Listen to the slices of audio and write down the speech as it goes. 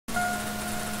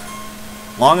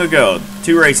Long ago,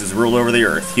 two races ruled over the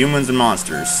earth, humans and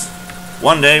monsters.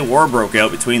 One day, war broke out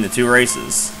between the two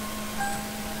races.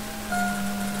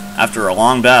 After a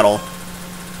long battle,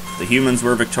 the humans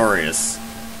were victorious.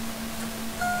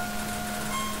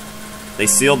 They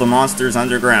sealed the monsters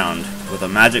underground with a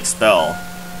magic spell.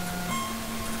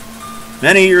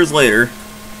 Many years later,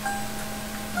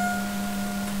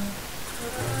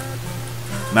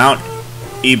 Mount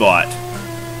Ebot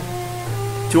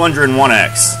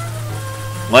 201X.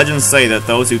 Legends say that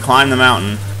those who climb the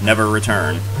mountain never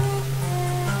return.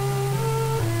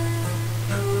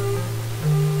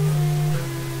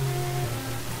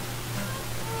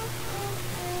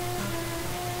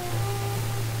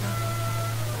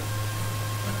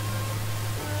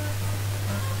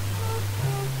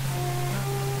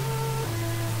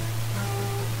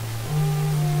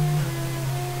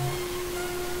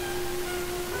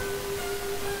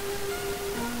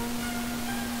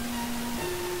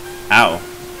 Ow.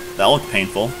 That looked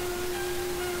painful.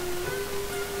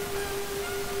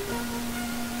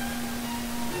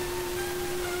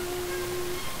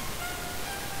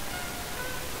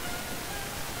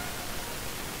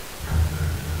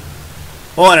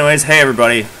 Well, anyways, hey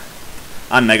everybody.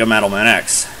 I'm Mega Metalman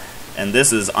X, and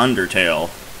this is Undertale.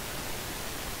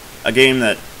 A game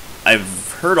that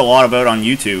I've heard a lot about on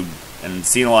YouTube and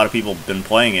seen a lot of people been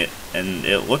playing it, and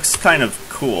it looks kind of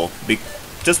cool,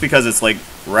 just because it's like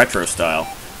retro style.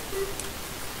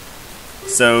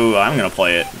 So I'm gonna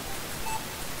play it.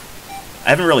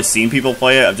 I haven't really seen people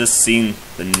play it, I've just seen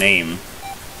the name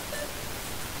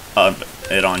of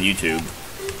it on YouTube.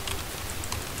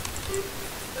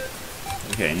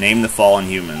 Okay, name the fallen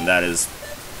human. That is,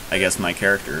 I guess, my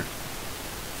character.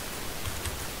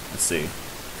 Let's see.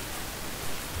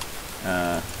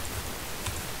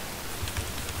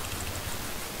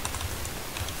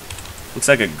 Looks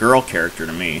like a girl character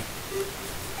to me.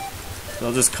 So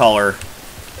I'll just call her...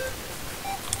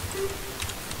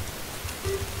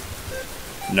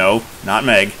 No, not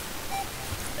Meg.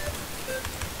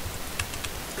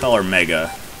 Call her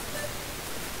Mega.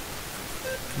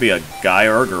 Could be a guy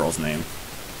or a girl's name.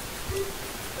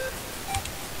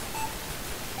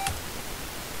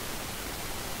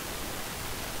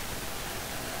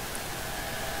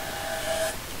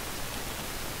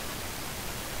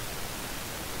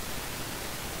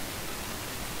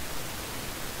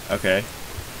 Okay.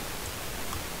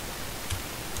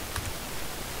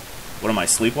 What am I,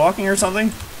 sleepwalking or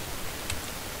something?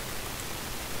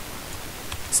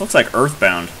 This looks like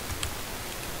Earthbound.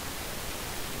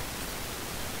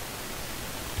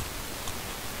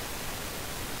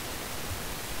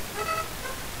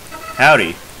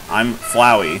 Howdy, I'm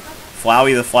Flowey.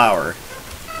 Flowey the Flower.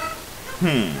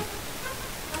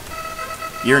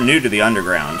 You're new to the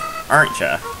underground, aren't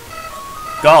ya?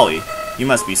 Golly, you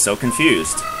must be so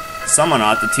confused. Someone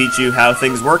ought to teach you how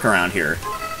things work around here.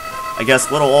 I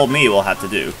guess little old me will have to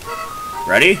do.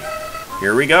 Ready?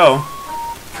 Here we go.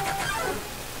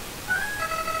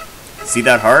 See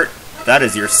that heart? That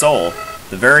is your soul,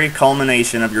 the very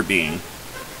culmination of your being.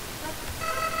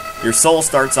 Your soul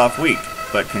starts off weak,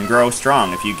 but can grow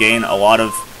strong if you gain a lot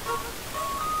of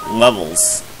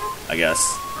levels, I guess.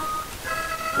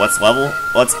 What's level?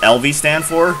 What's LV stand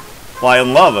for? Why,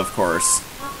 love, of course.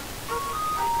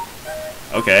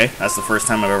 Okay, that's the first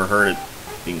time I've ever heard it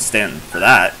being stand for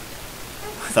that.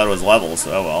 I thought it was levels,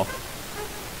 oh well.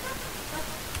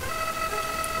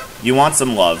 You want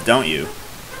some love, don't you?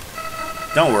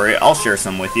 Don't worry, I'll share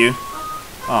some with you.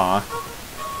 Aw.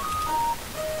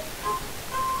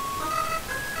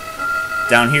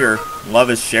 Down here, love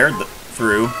is shared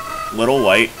through little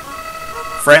white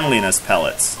friendliness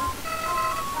pellets.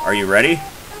 Are you ready?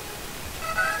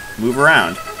 Move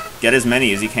around. Get as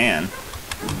many as you can.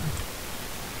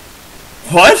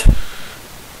 What?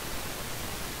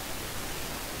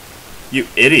 You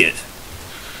idiot.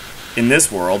 In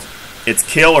this world, it's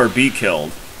kill or be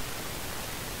killed.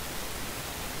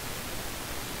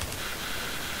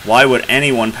 Why would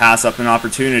anyone pass up an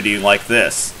opportunity like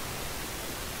this?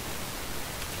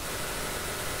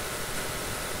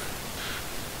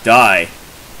 Die.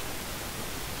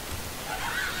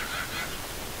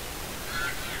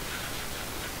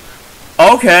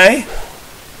 Okay.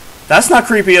 That's not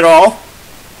creepy at all.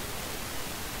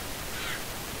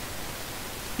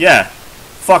 Yeah.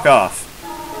 Fuck off.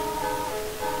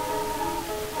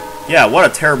 Yeah, what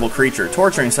a terrible creature,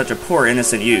 torturing such a poor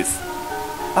innocent youth.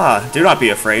 Ah, do not be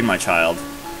afraid, my child.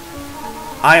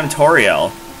 I am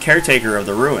Toriel, caretaker of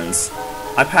the ruins.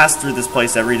 I pass through this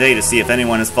place every day to see if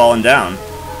anyone has fallen down.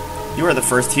 You are the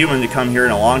first human to come here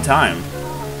in a long time.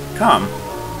 Come,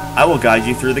 I will guide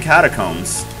you through the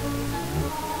catacombs.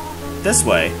 This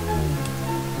way.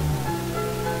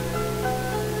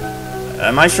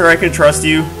 Am I sure I can trust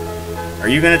you? Are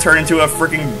you gonna turn into a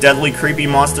freaking deadly creepy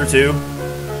monster too?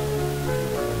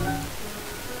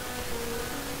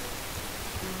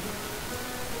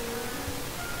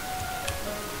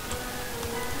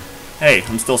 Hey,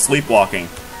 I'm still sleepwalking.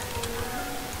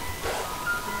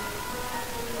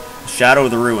 The shadow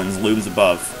of the ruins looms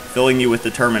above, filling you with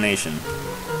determination.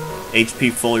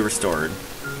 HP fully restored.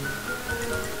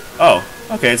 Oh,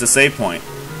 okay, it's a save point.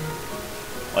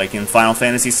 Like in Final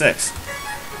Fantasy VI.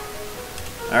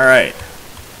 Alright.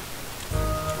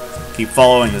 Keep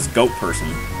following this goat person.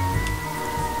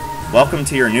 Welcome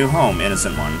to your new home,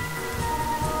 innocent one.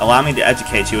 Allow me to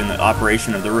educate you in the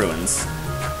operation of the ruins.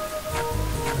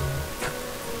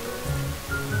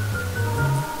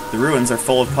 The ruins are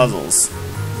full of puzzles.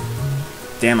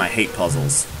 Damn, I hate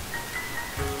puzzles.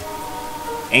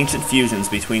 Ancient fusions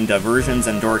between diversions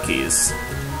and door keys.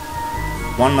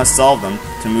 One must solve them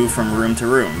to move from room to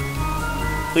room.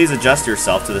 Please adjust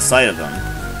yourself to the sight of them.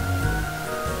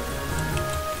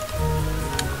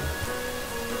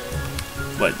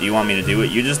 What, do you want me to do what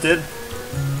you just did?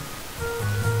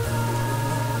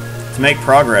 To make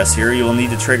progress here, you will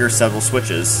need to trigger several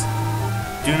switches.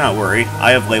 Do not worry,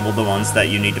 I have labeled the ones that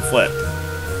you need to flip.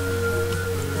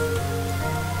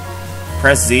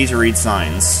 Press Z to read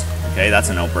signs. Okay, that's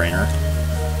a no-brainer.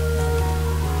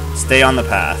 Stay on the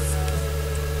path.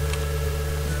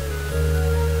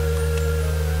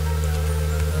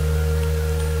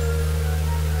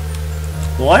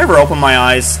 Will I ever open my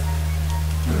eyes?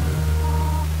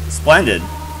 Splendid.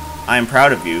 I am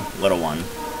proud of you, little one.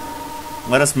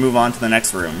 Let us move on to the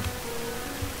next room.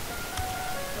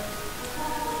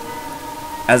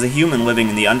 As a human living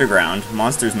in the underground,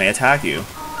 monsters may attack you.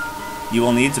 You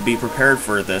will need to be prepared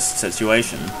for this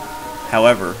situation.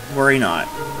 However, worry not.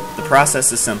 The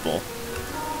process is simple.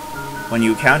 When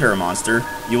you encounter a monster,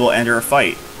 you will enter a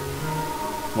fight.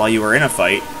 While you are in a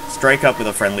fight, strike up with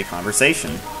a friendly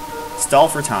conversation. Stall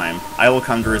for time. I will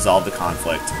come to resolve the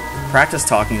conflict. Practice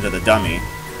talking to the dummy.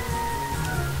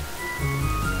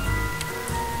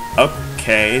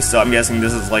 Okay, so I'm guessing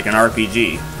this is like an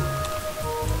RPG.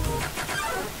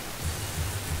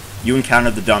 You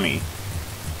encountered the dummy.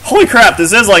 Holy crap,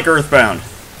 this is like Earthbound!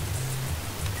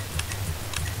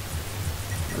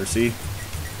 Mercy.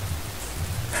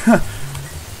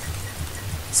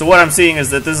 So what I'm seeing is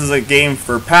that this is a game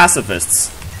for pacifists.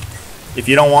 If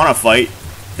you don't want to fight,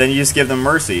 then you just give them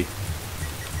mercy.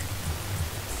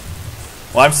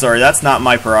 Well, I'm sorry, that's not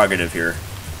my prerogative here.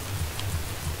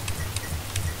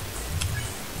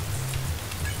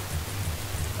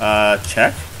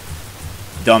 Check?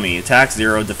 Dummy. Attack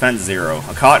 0, defense 0.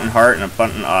 A cotton heart and a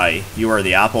button eye. You are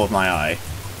the apple of my eye. ...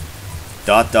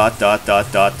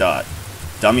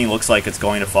 Dummy looks like it's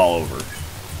going to fall over.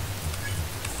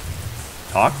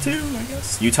 Talk to, I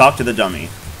guess? You talk to the dummy.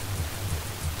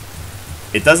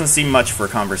 It doesn't seem much for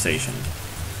conversation.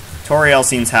 Toriel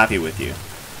seems happy with you.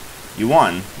 You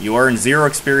won. You earned 0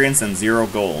 experience and 0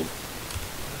 gold.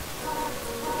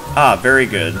 Ah, very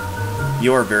good.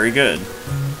 You are very good.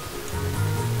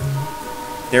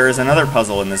 There is another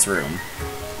puzzle in this room.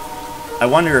 I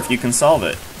wonder if you can solve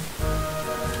it.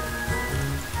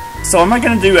 So am I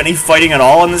going to do any fighting at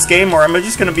all in this game, or am I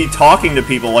just going to be talking to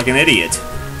people like an idiot?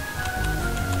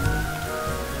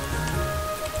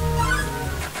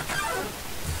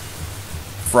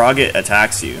 Frogget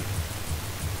attacks you.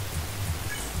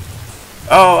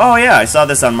 Oh yeah, I saw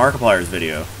this on Markiplier's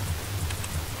video.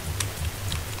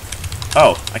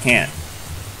 Oh, I can't.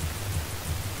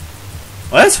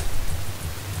 What?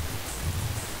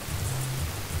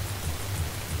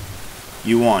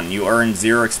 You won. You earned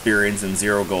 0 experience and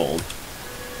 0 gold.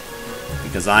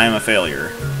 Because I am a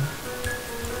failure.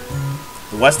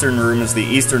 The western room is the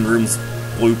eastern room's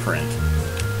blueprint.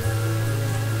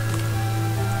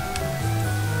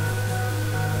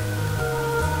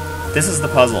 This is the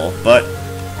puzzle, but...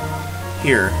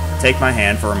 Here, take my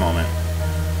hand for a moment.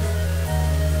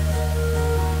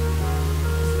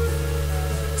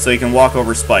 So you can walk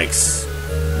over spikes.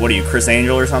 What are you, Chris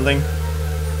Angel or something?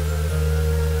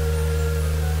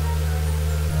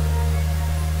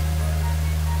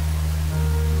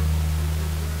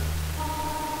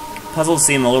 Puzzles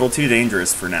seem a little too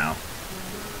dangerous for now.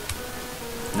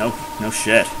 No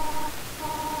shit.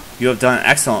 You have done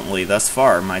excellently thus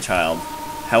far, my child.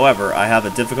 However, I have a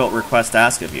difficult request to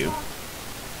ask of you.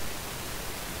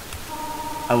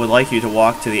 I would like you to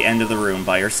walk to the end of the room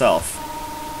by yourself.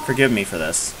 Forgive me for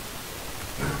this.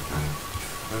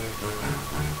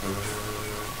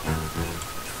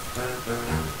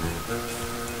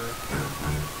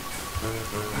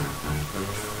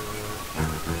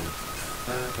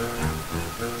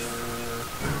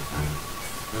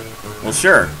 Well,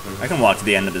 sure. I can walk to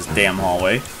the end of this damn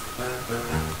hallway.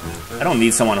 I don't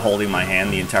need someone holding my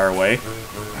hand the entire way.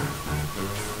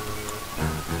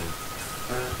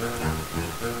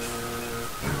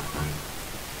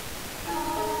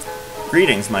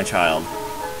 Greetings, my child.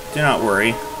 Do not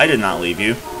worry, I did not leave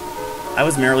you. I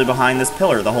was merely behind this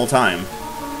pillar the whole time.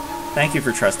 Thank you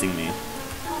for trusting me.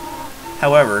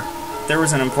 However, there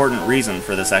was an important reason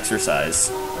for this exercise.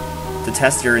 To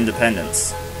test your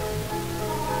independence.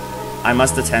 I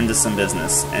must attend to some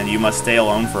business, and you must stay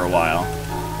alone for a while.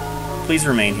 Please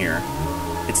remain here.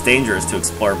 It's dangerous to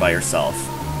explore by yourself.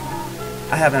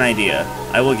 I have an idea.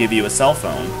 I will give you a cell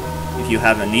phone. If you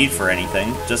have a need for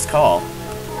anything, just call.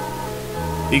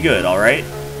 Be good, alright?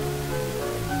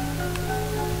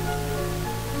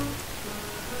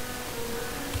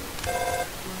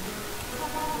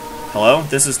 Hello,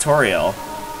 this is Toriel.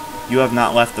 You have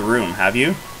not left the room, have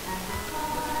you?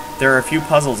 There are a few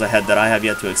puzzles ahead that I have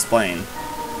yet to explain.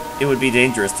 It would be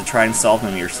dangerous to try and solve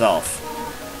them yourself.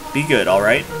 Be good,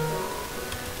 alright?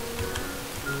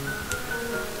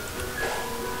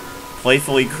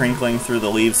 Playfully crinkling through the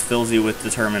leaves fills you with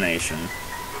determination.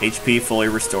 HP fully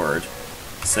restored.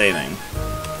 Saving.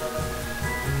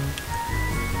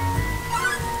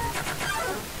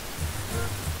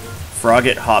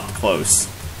 Frogget hopped close.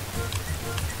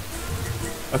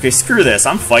 Okay, screw this.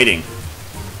 I'm fighting.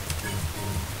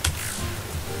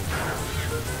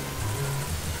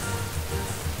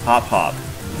 Hop hop.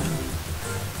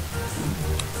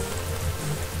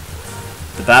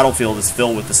 The battlefield is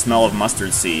filled with the smell of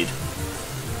mustard seed.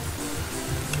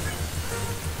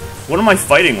 What am I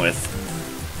fighting with?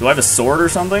 Do I have a sword or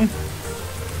something?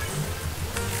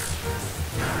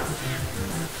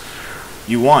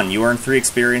 You won. You earned 3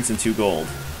 experience and 2 gold.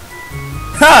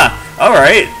 Ha!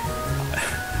 Alright.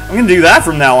 I'm gonna do that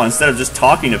from now on instead of just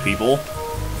talking to people.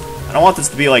 I don't want this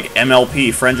to be like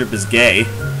MLP, friendship is gay.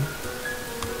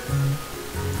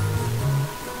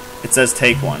 It says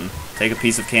take one. Take a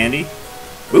piece of candy.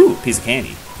 Ooh, piece of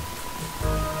candy.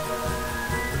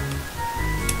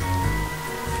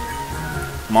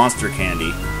 Monster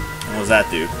candy. And what does that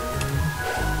do?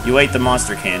 You ate the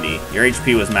monster candy. Your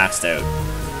HP was maxed out.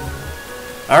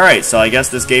 Alright, so I guess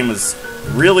this game was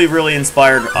really, really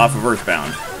inspired off of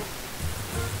Earthbound.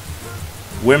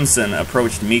 Whimsun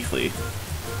approached meekly.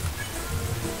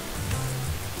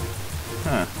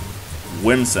 Huh.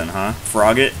 Whimsun, huh?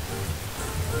 Frogget?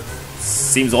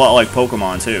 Seems a lot like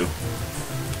Pokemon, too.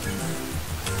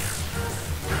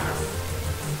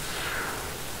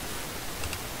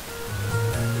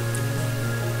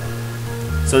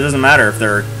 So it doesn't matter if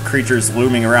there are creatures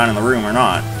looming around in the room or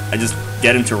not. I just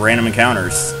get into random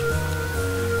encounters.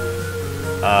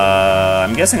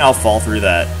 I'm guessing I'll fall through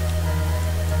that.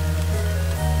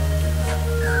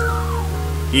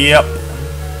 Yep.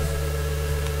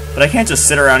 But I can't just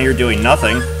sit around here doing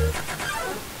nothing,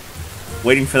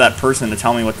 waiting for that person to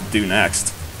tell me what to do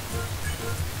next.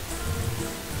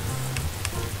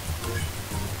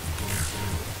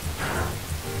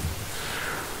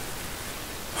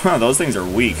 Huh, those things are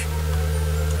weak.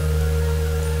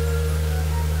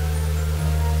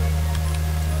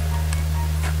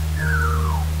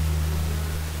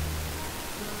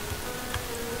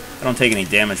 I don't take any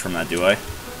damage from that, do I?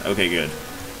 Okay, good.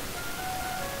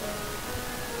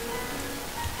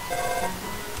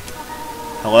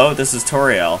 Hello, this is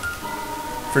Toriel.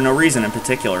 For no reason in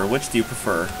particular, which do you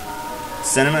prefer?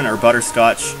 Cinnamon or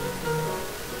butterscotch?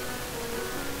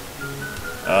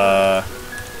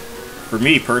 For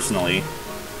me, personally,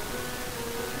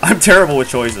 I'm terrible with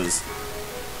choices.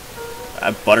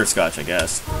 Butterscotch, I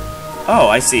guess. Oh,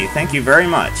 I see. Thank you very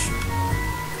much.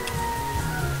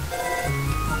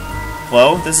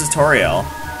 Hello, this is Toriel.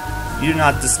 You do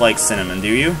not dislike cinnamon, do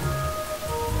you?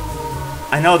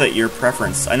 I know what your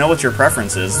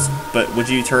preference is, but would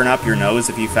you turn up your nose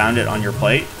if you found it on your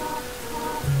plate?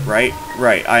 Right,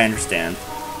 I understand.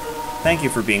 Thank you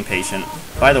for being patient.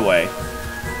 By the way,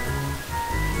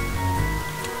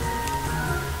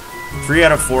 3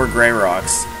 out of 4 gray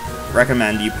rocks.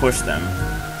 Recommend you push them.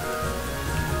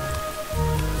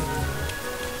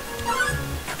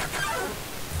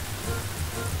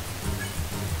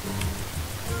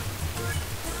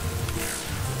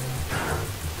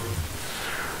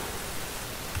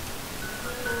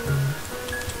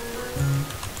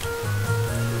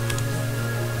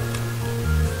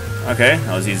 Okay,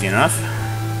 that was easy enough.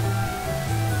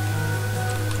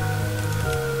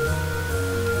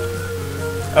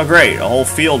 Oh great, a whole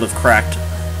field of cracked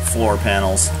floor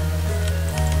panels.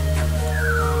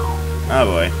 Oh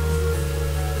boy.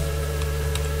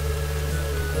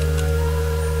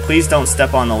 Please don't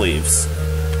step on the leaves.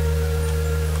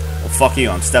 Well, fuck you,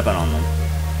 I'm stepping on them.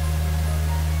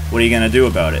 What are you gonna do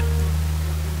about it?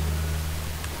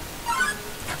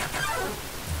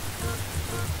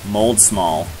 Mold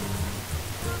small.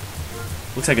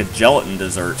 Looks like a gelatin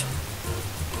dessert.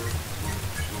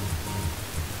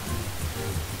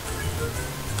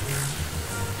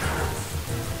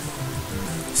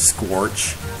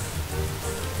 Scorch.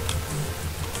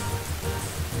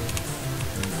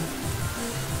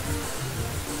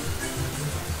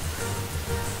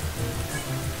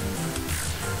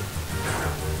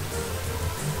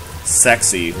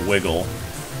 Sexy wiggle.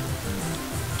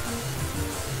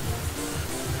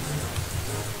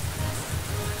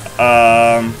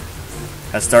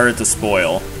 Has started to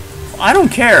spoil. I don't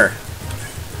care.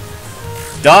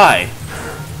 Die.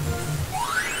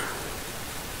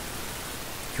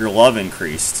 Your love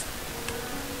increased.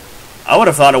 I would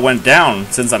have thought it went down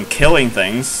since I'm killing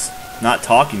things, not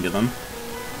talking to them.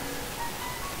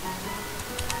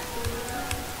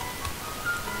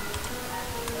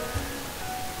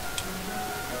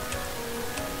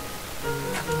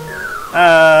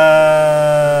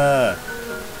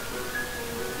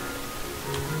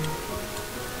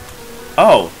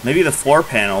 Oh, maybe the floor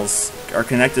panels are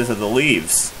connected to the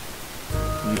leaves.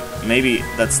 Maybe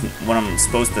that's what I'm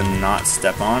supposed to not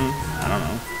step on? I don't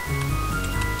know.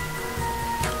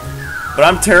 But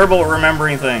I'm terrible at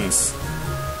remembering things.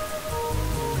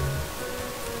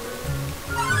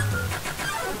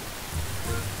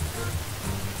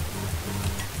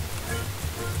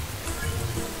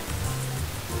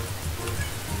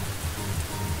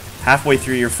 Halfway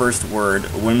through your first word,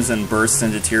 Whimsun bursts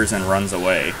into tears and runs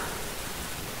away.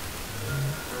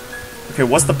 Okay,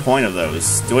 what's the point of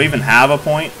those? Do I even have a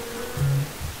point?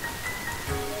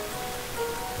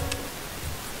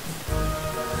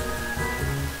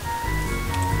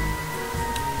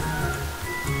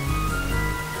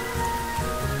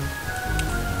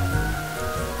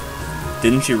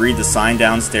 Didn't you read the sign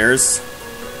downstairs?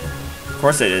 Of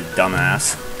course I did,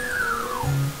 dumbass.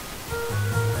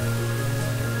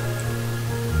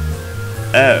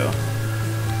 Oh.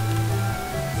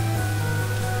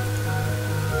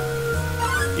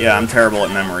 Yeah, I'm terrible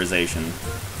at memorization.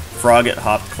 Frogget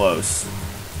hopped close.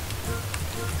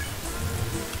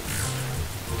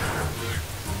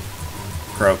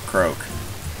 Croak, croak.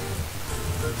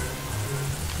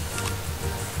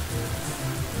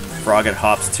 Frogget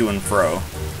hops to and fro.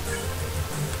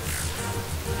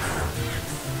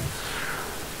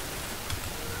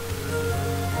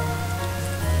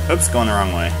 Oops, going the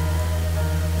wrong way.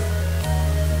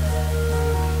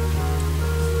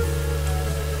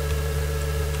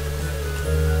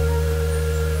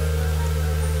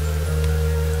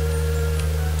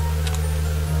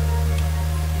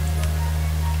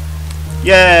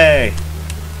 Yay!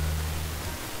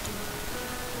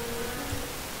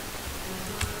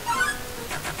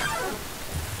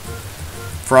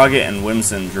 Frogget and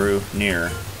Whimsun drew near.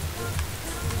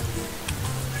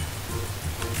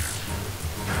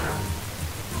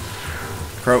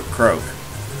 Croak, croak.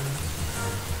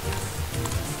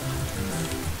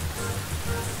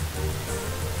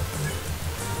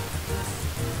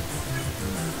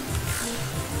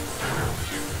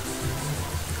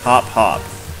 Hop, hop.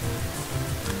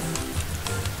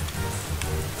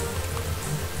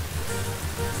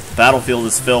 The battlefield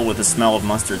is filled with the smell of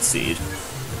mustard seed.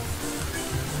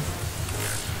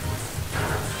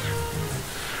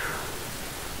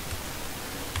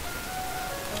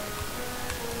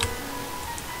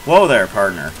 Whoa there,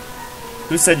 partner.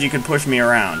 Who said you could push me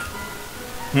around?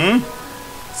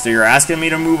 So you're asking me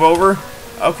to move over?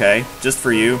 Okay, just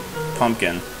for you,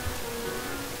 pumpkin.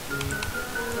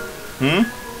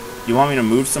 You want me to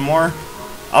move some more?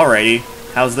 Alrighty,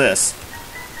 how's this?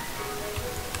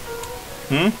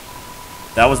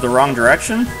 That was the wrong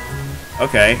direction?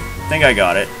 Okay, think I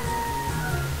got it.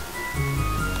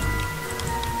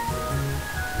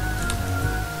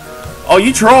 Oh,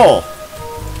 you troll!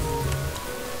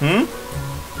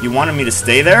 You wanted me to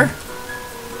stay there?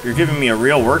 You're giving me a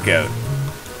real workout.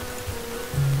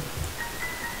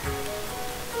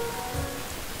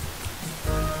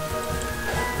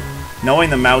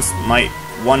 Knowing the mouse might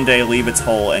one day leave its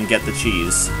hole and get the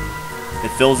cheese,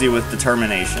 it fills you with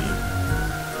determination.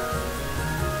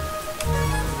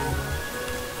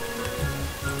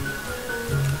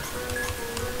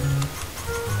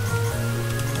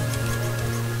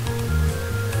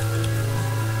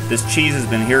 This cheese has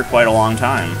been here quite a long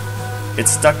time. It's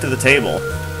stuck to the table.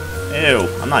 Ew,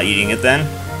 I'm not eating it then.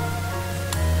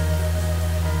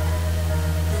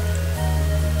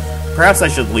 Perhaps I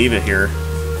should leave it here,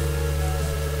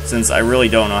 since I really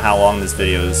don't know how long this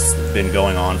video's been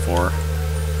going on for.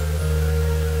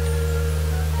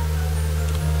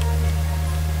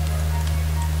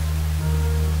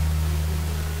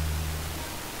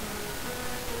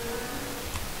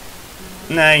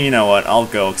 Nah, you know what? I'll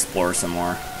go explore some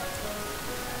more.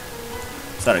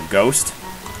 Is that a ghost?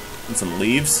 And some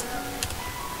leaves?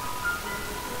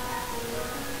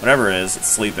 Whatever it is,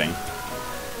 it's sleeping.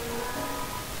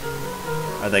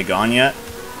 Are they gone yet?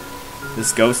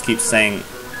 This ghost keeps saying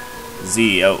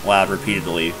Z out loud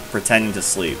repeatedly, pretending to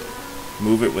sleep.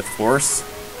 Move it with force.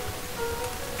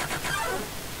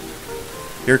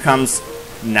 Here comes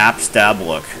Nap Stab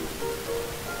Look.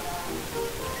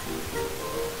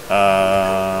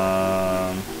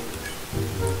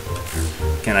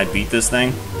 Can I beat this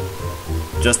thing?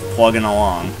 Just plugging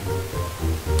along.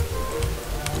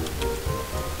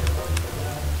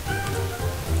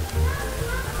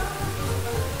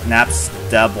 Nap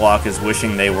Stab Block is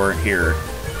wishing they weren't here.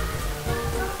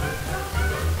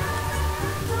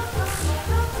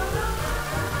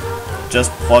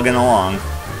 Just plugging along.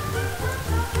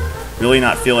 Really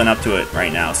not feeling up to it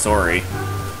right now, sorry.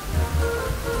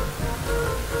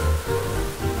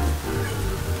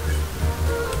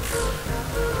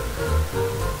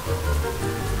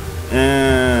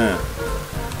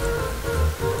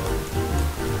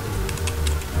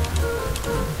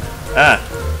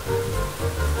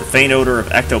 The faint odor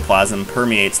of ectoplasm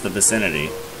permeates the vicinity.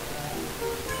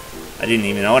 I didn't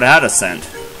even know it had a scent.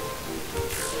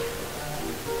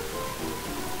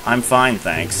 I'm fine,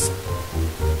 thanks.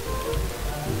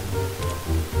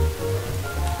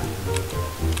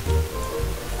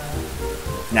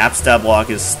 Napstab Block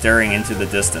is staring into the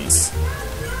distance.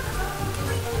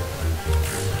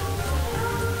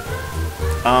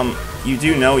 You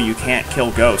do know you can't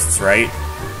kill ghosts, right?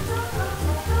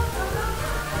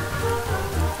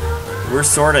 We're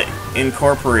sorta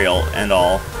incorporeal and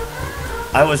all.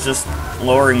 I was just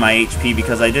lowering my HP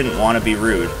because I didn't want to be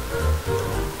rude.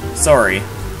 Sorry.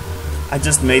 I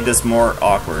just made this more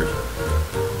awkward.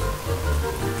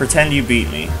 Pretend you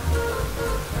beat me.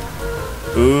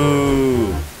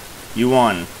 Ooh. You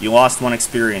won. You lost 1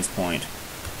 experience point.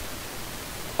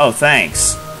 Oh,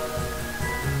 thanks.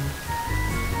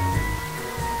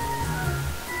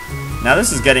 Now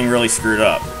this is getting really screwed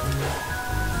up.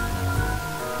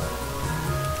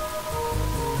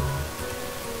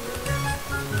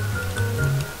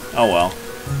 Oh well.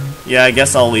 Yeah, I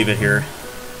guess I'll leave it here.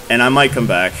 And I might come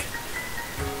back.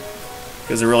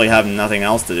 Because I really have nothing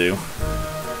else to do.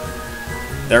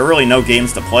 There are really no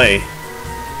games to play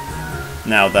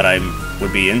now that I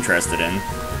would be interested in.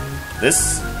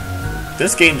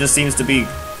 This game just seems to be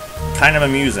kind of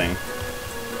amusing.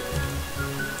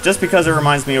 Just because it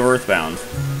reminds me of Earthbound.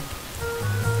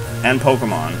 And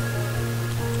Pokemon.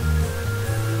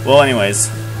 Well,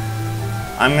 anyways.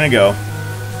 I'm gonna go.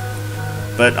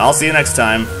 But I'll see you next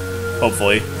time.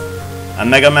 Hopefully.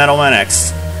 I'm Mega Metal Man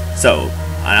X. So,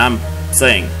 I'm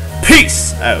saying,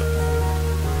 peace out!